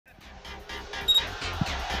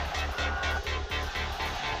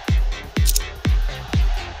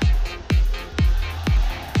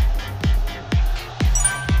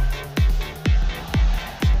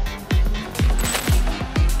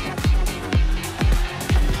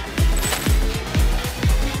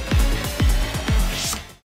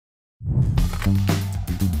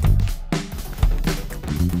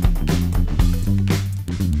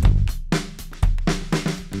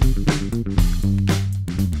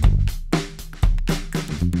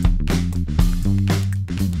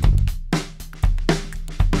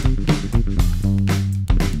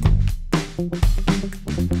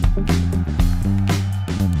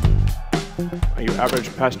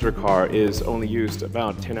average passenger car is only used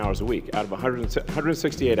about 10 hours a week out of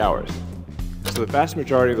 168 hours. So the vast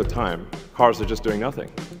majority of the time, cars are just doing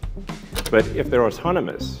nothing. But if they're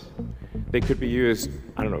autonomous, they could be used,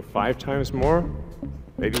 I don't know, 5 times more,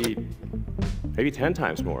 maybe 10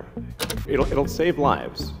 times more. It'll save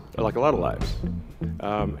lives, like a lot of lives,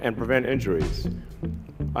 and prevent injuries.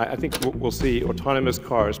 I think we'll see autonomous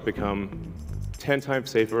cars become 10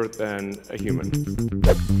 times safer than a human.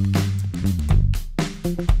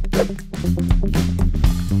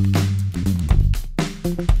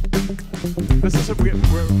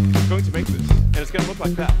 We're going to make this, and it's going to look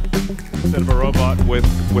like that, instead of a robot with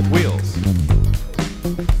wheels.